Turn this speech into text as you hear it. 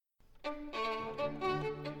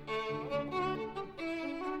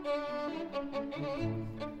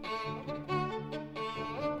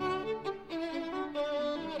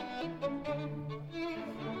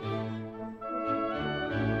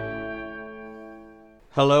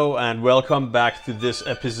Hello and welcome back to this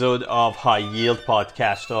episode of High Yield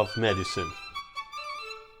Podcast of Medicine.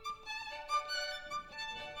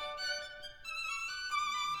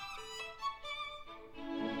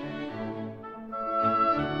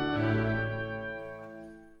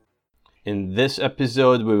 In this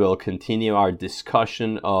episode, we will continue our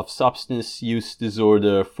discussion of substance use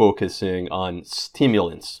disorder focusing on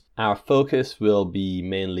stimulants. Our focus will be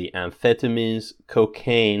mainly amphetamines,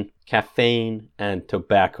 cocaine, caffeine, and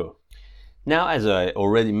tobacco. Now, as I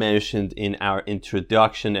already mentioned in our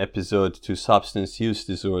introduction episode to substance use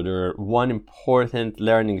disorder, one important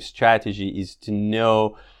learning strategy is to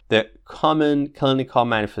know the common clinical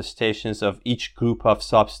manifestations of each group of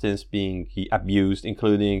substance being abused,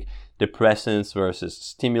 including depressants versus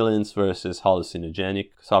stimulants versus hallucinogenic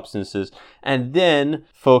substances, and then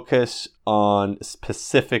focus on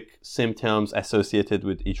specific symptoms associated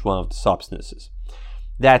with each one of the substances.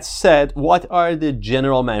 That said, what are the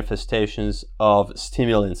general manifestations of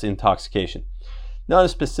stimulants intoxication?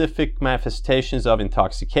 Non-specific manifestations of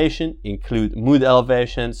intoxication include mood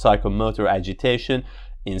elevation, psychomotor agitation,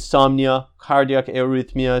 insomnia, cardiac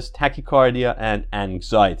arrhythmias, tachycardia, and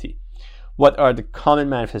anxiety. What are the common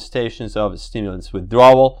manifestations of stimulants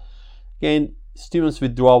withdrawal? Again, stimulants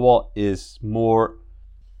withdrawal is more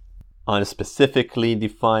unspecifically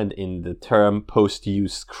defined in the term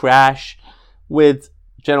post-use crash, with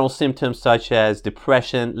general symptoms such as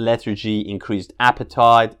depression, lethargy, increased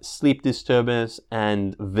appetite, sleep disturbance,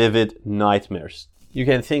 and vivid nightmares. You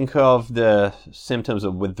can think of the symptoms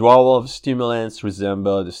of withdrawal of stimulants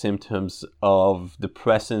resemble the symptoms of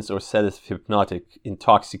depressants or sedative hypnotic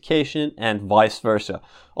intoxication, and vice versa.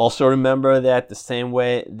 Also remember that the same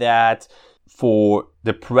way that for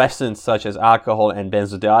depressants such as alcohol and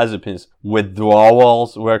benzodiazepines,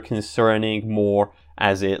 withdrawals were concerning more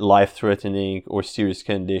as a life-threatening or serious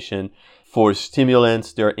condition, for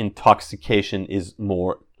stimulants, their intoxication is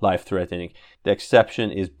more life-threatening. The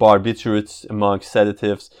exception is barbiturates among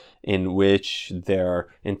sedatives, in which their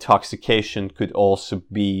intoxication could also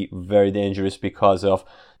be very dangerous because of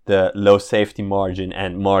the low safety margin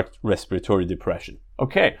and marked respiratory depression.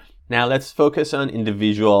 Okay, now let's focus on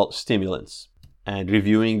individual stimulants and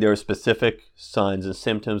reviewing their specific signs and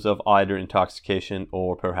symptoms of either intoxication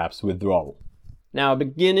or perhaps withdrawal. Now,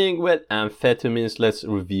 beginning with amphetamines, let's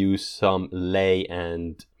review some lay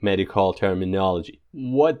and medical terminology.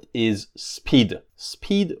 What is speed?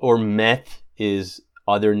 Speed or meth is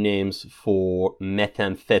other names for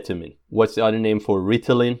methamphetamine. What's the other name for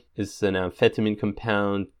Ritalin? It's an amphetamine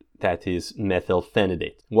compound that is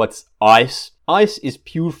methylphenidate. What's ice? Ice is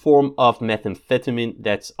pure form of methamphetamine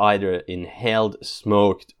that's either inhaled,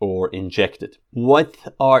 smoked, or injected. What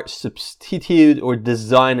are substitute or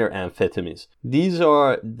designer amphetamines? These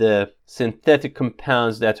are the synthetic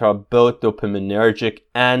compounds that are both dopaminergic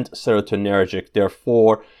and serotonergic.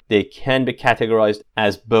 Therefore, they can be categorized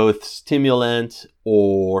as both stimulant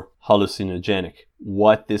or hallucinogenic.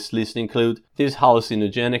 What this list includes? These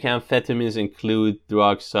hallucinogenic amphetamines include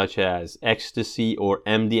drugs such as ecstasy or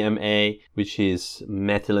MDMA, which is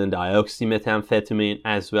methylene dioxymethamphetamine,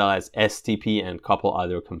 as well as STP and a couple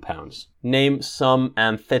other compounds. Name some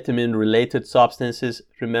amphetamine-related substances.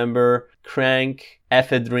 Remember crank,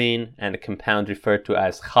 ephedrine, and a compound referred to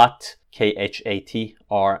as khat, KHAT,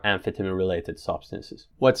 are amphetamine-related substances.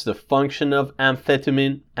 What's the function of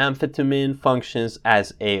amphetamine? Amphetamine functions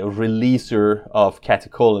as a releaser of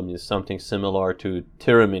catecholamines, something similar to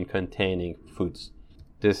tyramine-containing foods.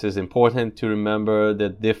 This is important to remember the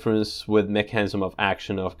difference with mechanism of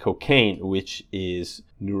action of cocaine, which is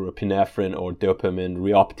norepinephrine or dopamine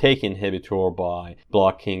reuptake inhibitor by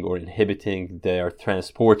blocking or inhibiting their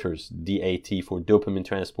transporters. DAT for dopamine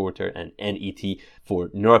transporter and NET for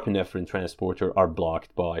norepinephrine transporter are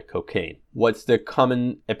blocked by cocaine. What's the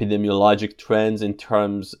common epidemiologic trends in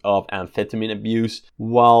terms of amphetamine abuse?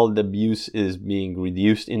 While the abuse is being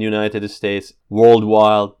reduced in the United States,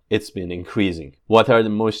 worldwide it's been increasing. What are the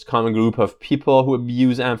most common group of people who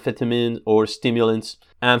abuse amphetamine or stimulants?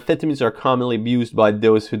 Amphetamines are commonly abused by those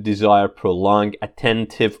those who desire prolonged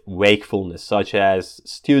attentive wakefulness, such as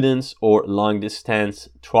students or long-distance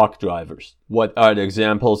truck drivers. What are the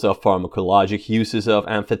examples of pharmacologic uses of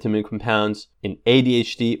amphetamine compounds in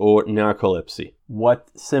ADHD or narcolepsy? What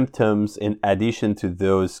symptoms, in addition to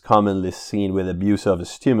those commonly seen with abuse of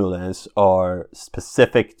stimulants, are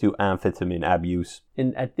specific to amphetamine abuse?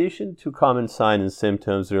 In addition to common signs and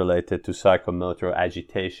symptoms related to psychomotor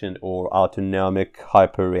agitation or autonomic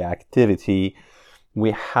hyperreactivity,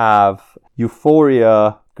 we have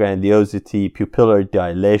euphoria, grandiosity, pupillar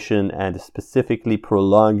dilation, and specifically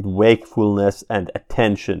prolonged wakefulness and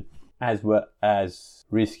attention, as well as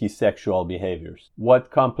risky sexual behaviors.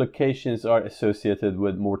 What complications are associated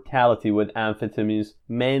with mortality with amphetamines?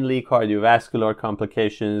 Mainly cardiovascular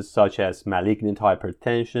complications such as malignant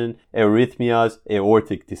hypertension, arrhythmias,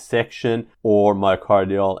 aortic dissection, or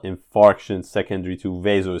myocardial infarction secondary to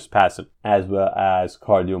vasospasm, as well as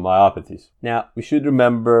cardiomyopathies. Now, we should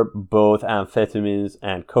remember both amphetamines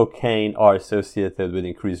and cocaine are associated with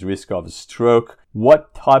increased risk of stroke.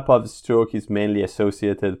 What type of stroke is mainly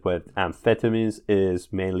associated with amphetamines is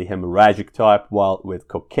mainly hemorrhagic type, while with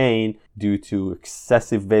cocaine, due to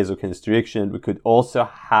excessive vasoconstriction, we could also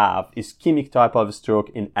have ischemic type of stroke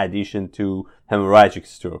in addition to hemorrhagic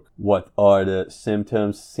stroke. What are the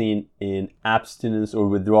symptoms seen in abstinence or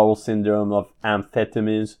withdrawal syndrome of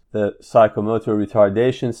amphetamines? The psychomotor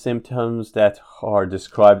retardation symptoms that are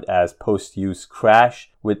described as post-use crash,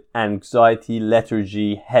 with anxiety,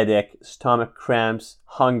 lethargy, headache, stomach cramps,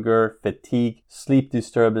 hunger, fatigue, sleep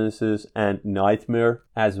disturbances, and nightmare,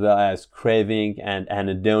 as well as craving and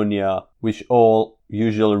anhedonia, which all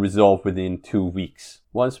usually resolve within 2 weeks.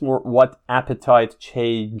 Once more, what appetite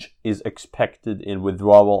change is expected in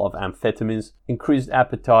withdrawal of amphetamines? Increased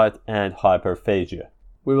appetite and hyperphagia.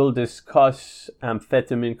 We will discuss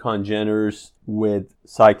amphetamine congeners with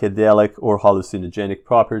psychedelic or hallucinogenic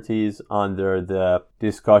properties under the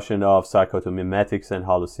discussion of psychotomimetics and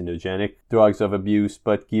hallucinogenic drugs of abuse,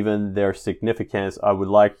 but given their significance, I would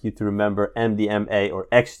like you to remember MDMA or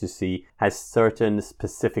ecstasy has certain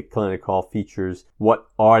specific clinical features. What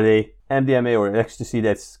are they? MDMA or ecstasy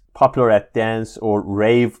that's popular at dance or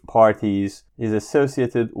rave parties is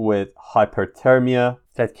associated with hyperthermia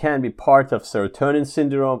that can be part of serotonin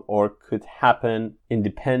syndrome or could happen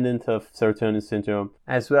independent of serotonin syndrome,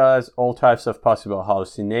 as well as all types of possible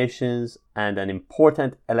hallucinations and an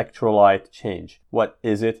important electrolyte change. What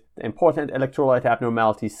is it? The important electrolyte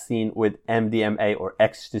abnormality seen with MDMA or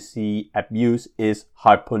ecstasy abuse is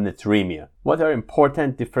hyponatremia. What are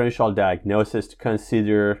important differential diagnoses to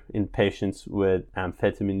consider in patients with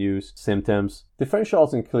amphetamine use symptoms?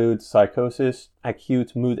 Differentials include psychosis,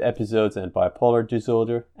 acute mood episodes and bipolar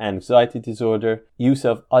disorder, anxiety disorder, use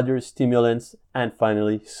of other stimulants, and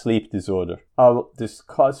finally, sleep disorder. I will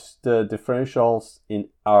discuss the differentials in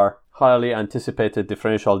our highly anticipated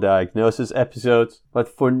differential diagnosis episodes, but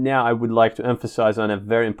for now I would like to emphasize on a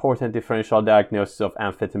very important differential diagnosis of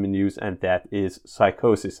amphetamine use, and that is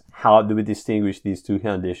psychosis. How do we distinguish these two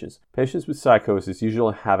conditions? Patients with psychosis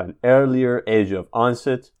usually have an earlier age of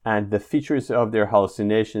onset, and the features of their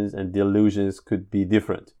hallucinations and delusions could be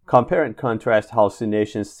different. Compare and contrast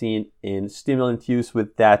hallucinations seen in stimulant use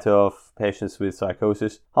with that of patients with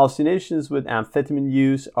psychosis. Hallucinations with amphetamine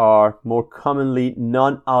use are more commonly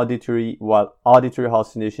non-auditory, while auditory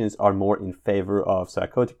hallucinations are more in favor of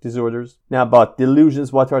psychotic disorders. Now, about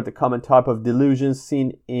delusions, what are the common type of delusions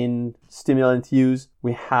seen in stimulant use?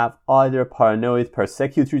 We have either paranoid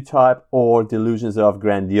persecutory type or delusions of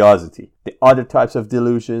grandiosity. The other types of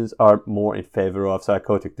delusions are more in favor of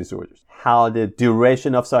psychotic disorders. How the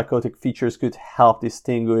duration of psychotic features could help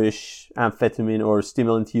distinguish amphetamine or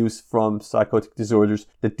stimulant use from psychotic disorders.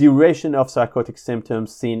 The duration of psychotic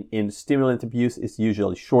symptoms seen in stimulant abuse is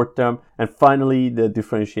usually short-term. And finally, the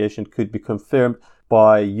differentiation could be confirmed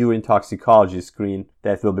by urine toxicology screen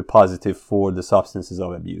that will be positive for the substances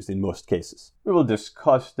of abuse in most cases. We will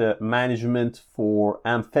discuss the management for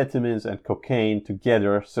amphetamines and cocaine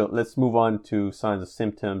together. So let's move on to signs and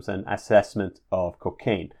symptoms and assessment of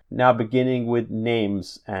cocaine. Now, beginning with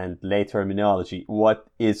names and lay terminology. What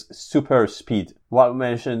is super speed? What we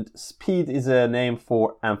mentioned, speed is a name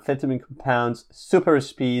for amphetamine compounds. Super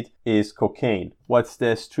speed is cocaine. What's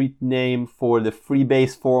the street name for the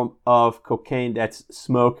freebase form of cocaine? That's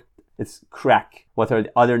smoke. It's crack. What are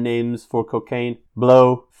the other names for cocaine?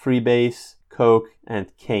 Blow, freebase, coke,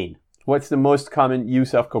 and cane. What's the most common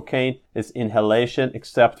use of cocaine? It's inhalation,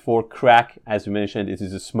 except for crack. As we mentioned, it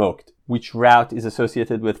is smoked. Which route is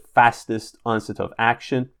associated with fastest onset of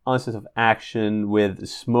action? Onset of action with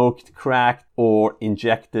smoked crack or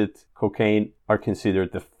injected cocaine are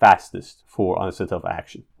considered the fastest for onset of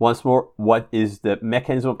action. Once more, what is the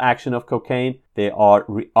mechanism of action of cocaine? They are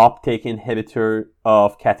reuptake inhibitor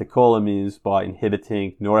of catecholamines by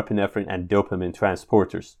inhibiting norepinephrine and dopamine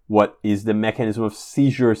transporters. What is the mechanism of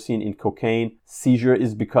seizure seen in cocaine? Seizure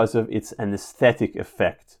is because of its anesthetic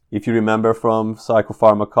effect. If you remember from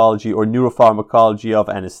psychopharmacology or neuropharmacology of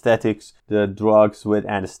anesthetics, the drugs with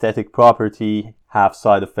anesthetic property have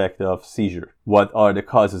side effect of seizure. What are the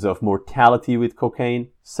causes of mortality with cocaine?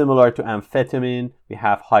 Similar to amphetamine, we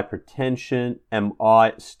have hypertension,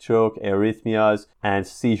 MI, stroke, arrhythmias, and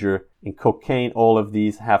seizure. In cocaine, all of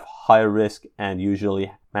these have higher risk and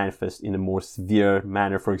usually manifest in a more severe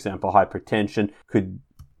manner. For example, hypertension could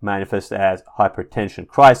manifest as hypertension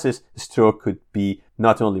crisis. Stroke could be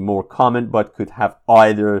not only more common, but could have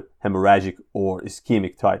either hemorrhagic or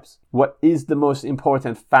ischemic types. What is the most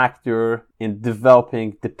important factor in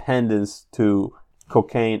developing dependence to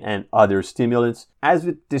cocaine and other stimulants? As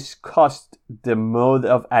we discussed, the mode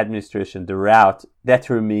of administration, the route,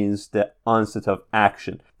 determines the onset of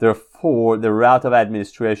action. Therefore, the route of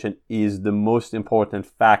administration is the most important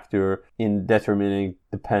factor in determining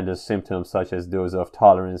dependence symptoms such as those of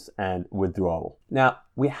tolerance and withdrawal. Now,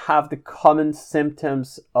 we have the common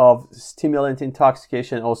symptoms of stimulant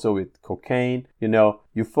intoxication also with cocaine.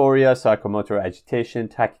 Euphoria, psychomotor agitation,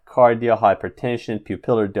 tachycardia, hypertension,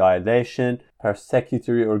 pupillar dilation,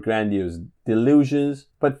 persecutory or grandiose delusions.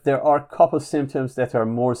 But there are a couple symptoms that are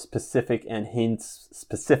more specific and hints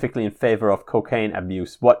specifically in favor of cocaine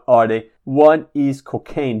abuse. What are they? One is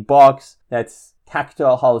cocaine bugs. That's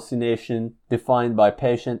tactile hallucination defined by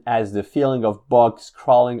patient as the feeling of bugs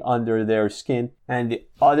crawling under their skin. And the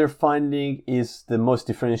other finding is the most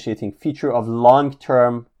differentiating feature of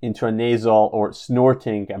long-term intranasal or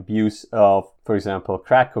snorting abuse of, for example,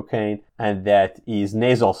 crack cocaine, and that is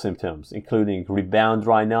nasal symptoms, including rebound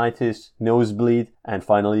rhinitis, nosebleed, and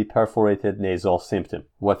finally perforated nasal symptom.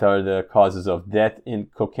 What are the causes of death in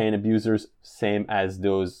cocaine abusers? Same as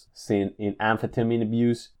those seen in amphetamine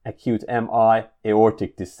abuse: acute MI,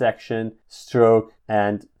 aortic dissection, stroke,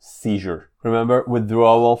 and seizure. Remember,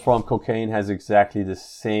 withdrawal from cocaine has exactly the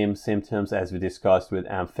same symptoms as we discussed with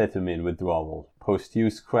amphetamine withdrawal: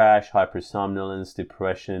 post-use crash, hypersomnolence,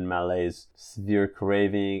 depression, malaise, severe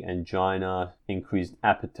craving, angina, increased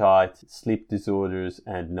appetite, sleep disorders,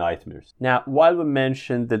 and nightmares. Now, while we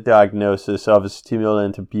mentioned the diagnosis of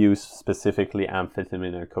stimulant abuse, specifically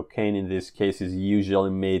amphetamine and cocaine in this case is usually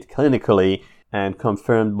made clinically and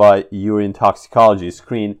confirmed by urine toxicology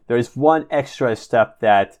screen, there is one extra step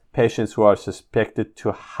that patients who are suspected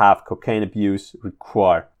to have cocaine abuse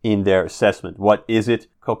require in their assessment. What is it?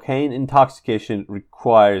 Cocaine intoxication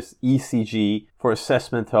requires ECG for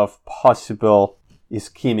assessment of possible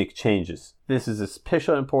ischemic changes. This is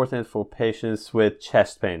especially important for patients with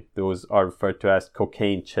chest pain. Those are referred to as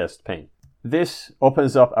cocaine chest pain. This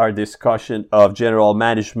opens up our discussion of general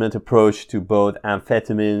management approach to both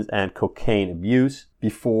amphetamines and cocaine abuse.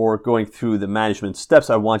 Before going through the management steps,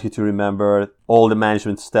 I want you to remember all the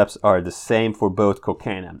management steps are the same for both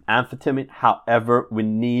cocaine and amphetamine. However, we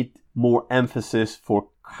need more emphasis for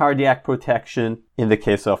cardiac protection in the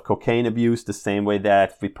case of cocaine abuse, the same way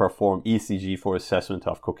that we perform ECG for assessment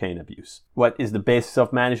of cocaine abuse. What is the basis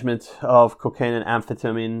of management of cocaine and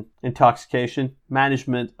amphetamine intoxication?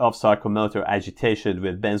 Management of psychomotor agitation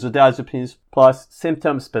with benzodiazepines plus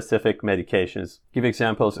symptom-specific medications. Give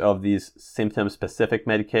examples of these symptom-specific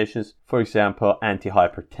medications. For example,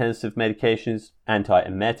 antihypertensive medications,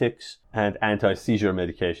 antiemetics, and anti-seizure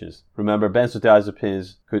medications. Remember,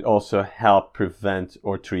 benzodiazepines could also help prevent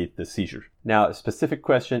or treat the seizure. Now, a specific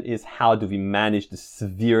question is, how do we manage the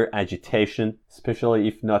severe agitation, especially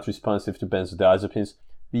if not responsive to benzodiazepines?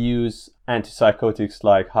 We use antipsychotics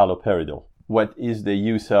like haloperidol. What is the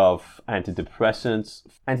use of antidepressants?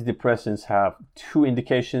 Antidepressants have two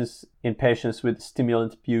indications in patients with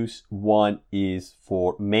stimulant abuse. One is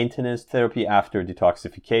for maintenance therapy after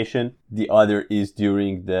detoxification. The other is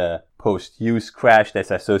during the post-use crash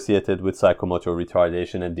that's associated with psychomotor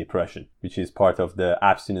retardation and depression, which is part of the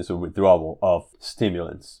abstinence or withdrawal of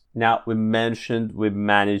stimulants. Now, we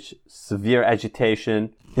manage severe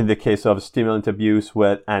agitation in the case of stimulant abuse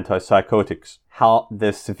with antipsychotics. How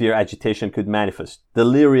the severe agitation could manifest.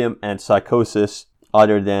 Delirium and psychosis,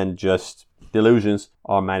 other than just delusions,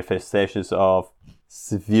 are manifestations of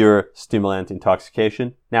severe stimulant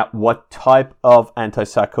intoxication. Now, what type of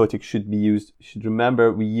antipsychotic should be used? You should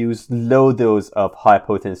remember we use low dose of high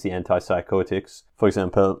potency antipsychotics. For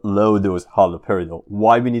example, low dose haloperidol.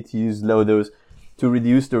 Why we need to use low dose? To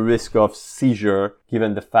reduce the risk of seizure,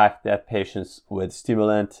 given the fact that patients with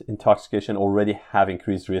stimulant intoxication already have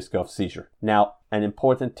increased risk of seizure. Now, an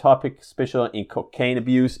important topic, especially in cocaine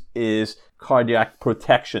abuse, is cardiac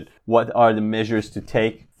protection. What are the measures to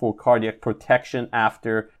take for cardiac protection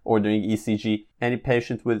after ordering ECG? Any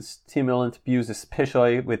patient with stimulant abuse,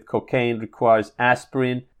 especially with cocaine, requires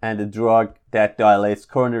aspirin and a drug that dilates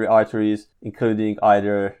coronary arteries, including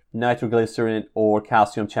either nitroglycerin or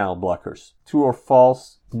calcium channel blockers. True or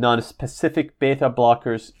false? Non-specific beta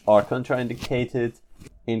blockers are contraindicated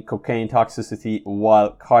in cocaine toxicity, while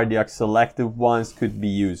cardiac selective ones could be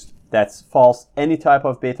used. That's false. Any type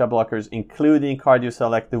of beta blockers, including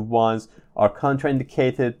cardioselective ones, are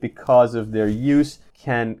contraindicated because of their use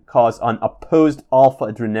can cause unopposed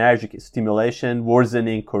alpha-adrenergic stimulation,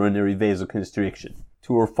 worsening coronary vasoconstriction.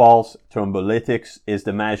 True or false? Thrombolytics is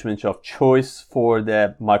the management of choice for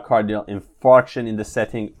the myocardial infarction in the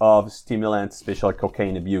setting of stimulant, especially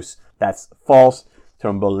cocaine abuse. That's false.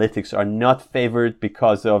 Thrombolytics are not favored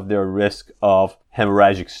because of their risk of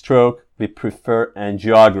hemorrhagic stroke. We prefer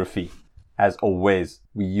angiography. As always,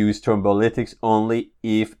 we use thrombolytics only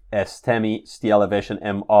if a STEMI, ST elevation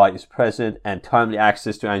MI, is present and timely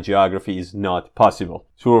access to angiography is not possible.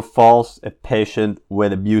 True or false? A patient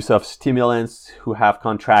with abuse of stimulants who have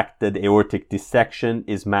contracted aortic dissection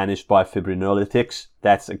is managed by fibrinolytics.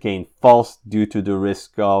 That's again false due to the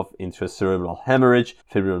risk of intracerebral hemorrhage.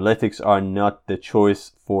 Fibrinolytics are not the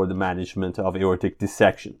choice for the management of aortic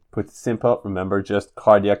dissection. Put it simple, remember just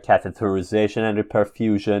cardiac catheterization and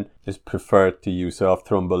reperfusion is preferred to use of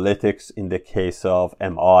thrombolytics in the case of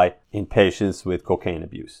MI in patients with cocaine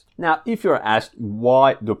abuse. Now, if you're asked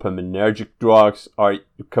why dopaminergic drugs are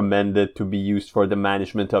recommended to be used for the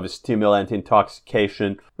management of stimulant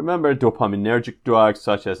intoxication, remember dopaminergic drugs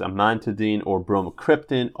such as amantadine or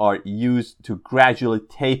bromocriptine are used to gradually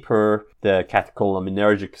taper the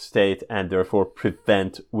catecholaminergic state and therefore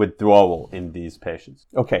prevent withdrawal in these patients.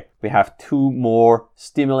 Okay, we have two more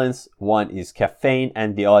stimulants. One is caffeine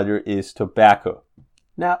and the other is tobacco.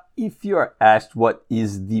 Now, if you are asked what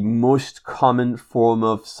is the most common form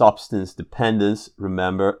of substance dependence,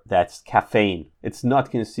 remember that's caffeine. It's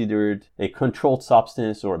not considered a controlled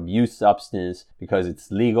substance or abused substance because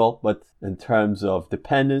it's legal, but in terms of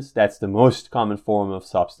dependence, that's the most common form of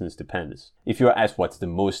substance dependence. If you're asked what's the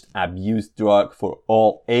most abused drug for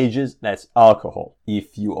all ages, that's alcohol.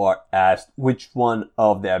 If you are asked which one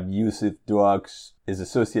of the abusive drugs is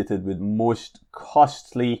associated with most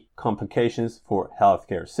costly complications for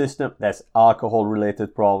healthcare system, that's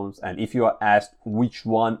alcohol-related problems. And if you are asked which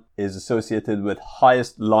one is associated with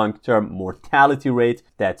highest long-term mortality rate,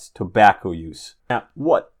 that's tobacco use. Now,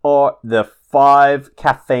 what are the 5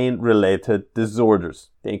 caffeine-related disorders?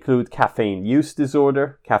 They include caffeine use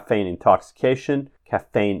disorder, caffeine intoxication,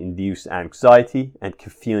 caffeine-induced anxiety, and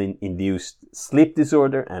caffeine-induced sleep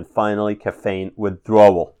disorder, and finally, caffeine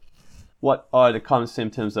withdrawal. What are the common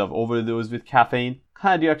symptoms of overdose with caffeine?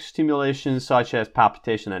 Cardiac stimulation such as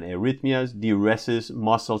palpitation and arrhythmias, diuresis,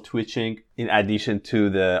 muscle twitching, in addition to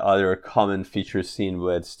the other common features seen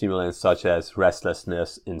with stimulants such as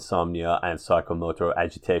restlessness, insomnia, and psychomotor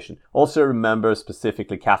agitation. Also remember,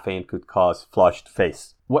 specifically caffeine could cause flushed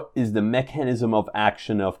face. What is the mechanism of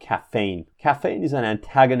action of caffeine? Caffeine is an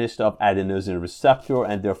antagonist of adenosine receptor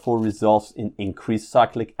and therefore results in increased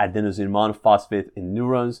cyclic adenosine monophosphate in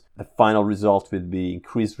neurons. The final result would be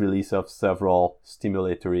increased release of several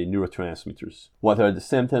stimulatory neurotransmitters. What are the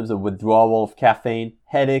symptoms of withdrawal of caffeine?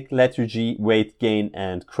 Headache, lethargy, weight gain,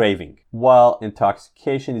 and craving. While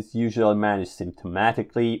intoxication is usually managed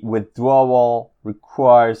symptomatically, withdrawal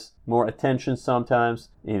requires more attention sometimes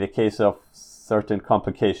in the case of certain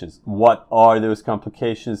complications. What are those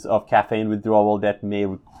complications of caffeine withdrawal that may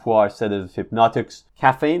require sedative hypnotics?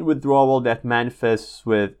 Caffeine withdrawal that manifests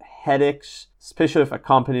with headaches, especially if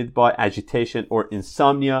accompanied by agitation or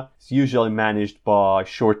insomnia, is usually managed by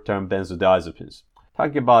short-term benzodiazepines.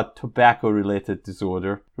 Talking about tobacco-related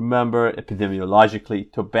disorder, remember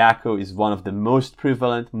epidemiologically, tobacco is one of the most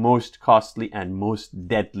prevalent, most costly, and most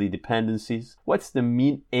deadly dependencies. What's the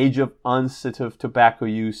mean age of onset of tobacco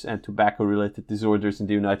use and tobacco-related disorders in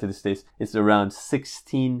the United States? It's around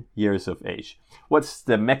 16 years of age. What's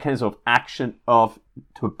the mechanism of action of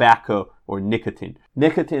tobacco or nicotine?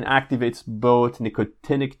 Nicotine activates both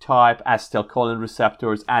nicotinic type acetylcholine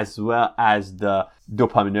receptors as well as the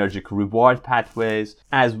dopaminergic reward pathways,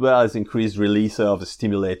 as well as increased release of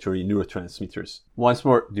stimulatory neurotransmitters. Once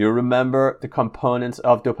more, do you remember the components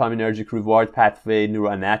of dopaminergic reward pathway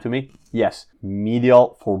neuroanatomy? Yes,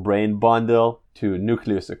 medial for brain bundle to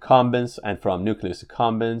nucleus accumbens, and from nucleus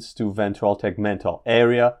accumbens to ventral tegmental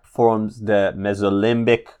area forms the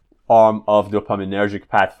mesolimbic arm of dopaminergic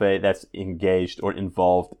pathway that's engaged or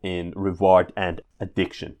involved in reward and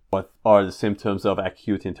addiction. What are the symptoms of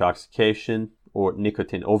acute intoxication? or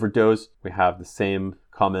nicotine overdose. We have the same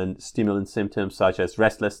common stimulant symptoms such as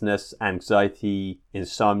restlessness, anxiety,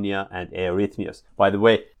 insomnia, and arrhythmias. By the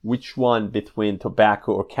way, which one between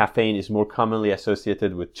tobacco or caffeine is more commonly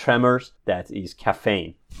associated with tremors? That is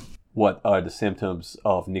caffeine. What are the symptoms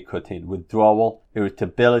of nicotine withdrawal?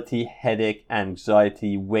 Irritability, headache,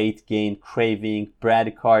 anxiety, weight gain, craving,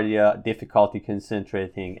 bradycardia, difficulty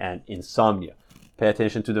concentrating, and insomnia. Pay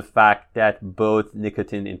attention to the fact that both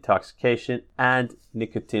nicotine intoxication and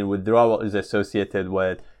nicotine withdrawal is associated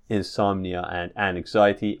with insomnia and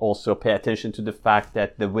anxiety. Also pay attention to the fact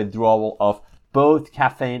that the withdrawal of both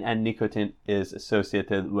caffeine and nicotine is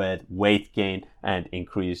associated with weight gain and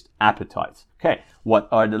increased appetite. Okay, what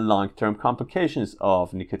are the long-term complications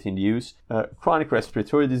of nicotine use? Chronic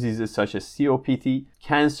respiratory diseases such as COPD,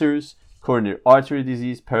 cancers, coronary artery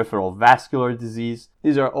disease, peripheral vascular disease.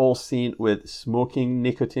 These are all seen with smoking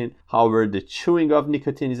nicotine. However, the chewing of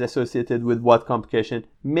nicotine is associated with what complication?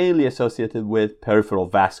 Mainly associated with peripheral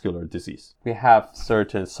vascular disease. We have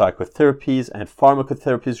certain psychotherapies and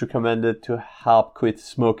pharmacotherapies recommended to help quit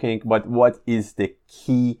smoking. But what is the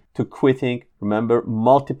key to quitting? Remember,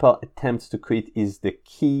 multiple attempts to quit is the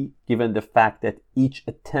key, given the fact that each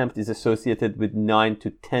attempt is associated with 9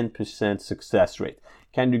 to 10% success rate.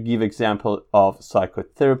 Can you give example of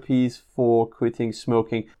psychotherapies for quitting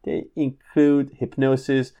smoking? They include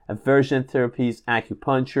hypnosis, aversion therapies,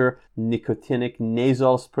 acupuncture, nicotinic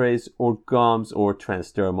nasal sprays, or gums or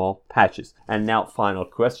transdermal patches. And now, final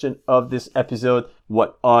question of this episode.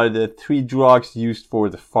 What are the 3 drugs used for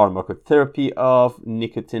the pharmacotherapy of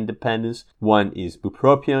nicotine dependence? One is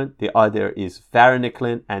bupropion, the other is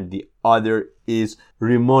varenicline, and the other is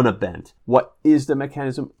rimonabant. What is the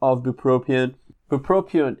mechanism of bupropion?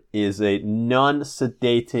 Bupropion is a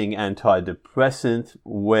non-sedating antidepressant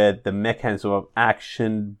with the mechanism of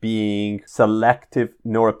action being selective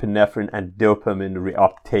norepinephrine and dopamine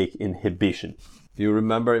reuptake inhibition. Do you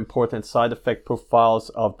remember important side effect profiles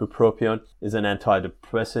of bupropion? Is an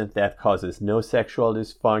antidepressant that causes no sexual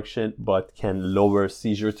dysfunction but can lower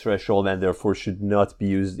seizure threshold and therefore should not be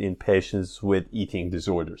used in patients with eating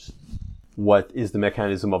disorders. What is the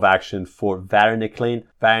mechanism of action for varenicline?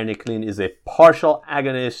 Varenicline is a partial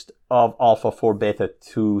agonist of alpha-4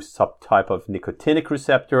 beta-2 subtype of nicotinic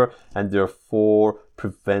receptor and therefore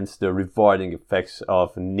prevents the rewarding effects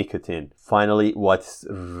of nicotine. Finally, what's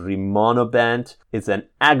rimonabant? It's an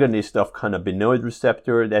agonist of cannabinoid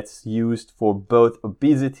receptor that's used for both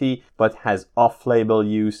obesity but has off-label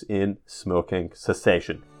use in smoking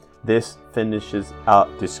cessation. This finishes our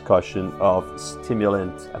discussion of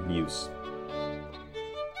stimulant abuse.